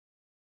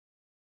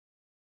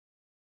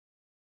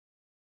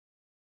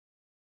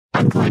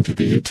I'm going to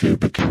the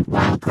YouTube account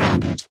while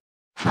grounded.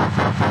 Ha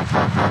ha ha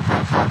ha ha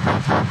ha ha ha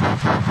ha ha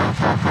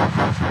ha ha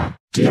ha ha.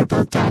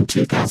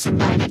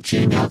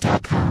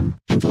 DearBoatDown2009@gmail.com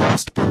and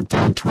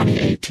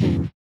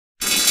LastBoatDown2018.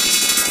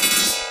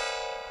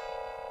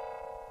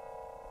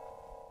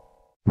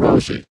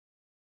 Rosie,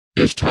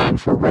 it's time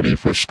for ready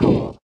for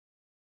school.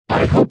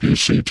 I hope you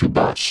see to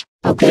bus.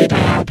 Okay,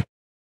 Dad.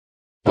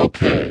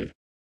 Okay.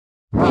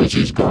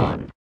 Rosie's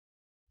gone.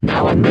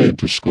 Now I made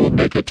the school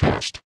make a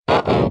test.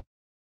 Uh-oh.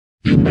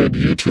 You made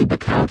YouTube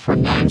account for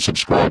 9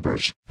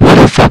 subscribers. Wait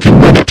a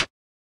fucking minute.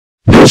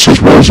 This is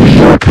Rosie,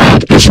 your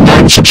account is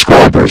 9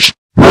 subscribers.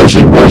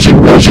 Rosie.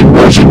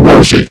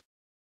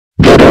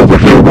 Get over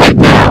here right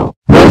now.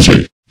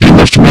 Rosie, you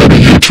must made a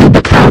YouTube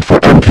account for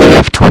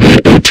MKF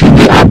 2018,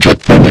 the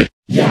object thingy.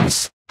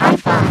 Yes, I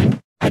find.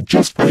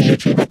 Just for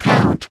YouTube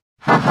account.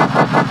 Ha ha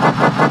ha ha ha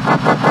ha ha ha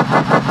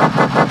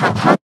ha ha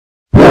ha.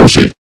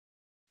 Rosie,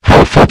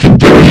 how fucking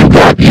dare you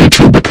got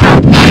YouTube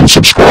account 9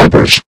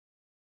 subscribers?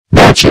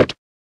 That's it.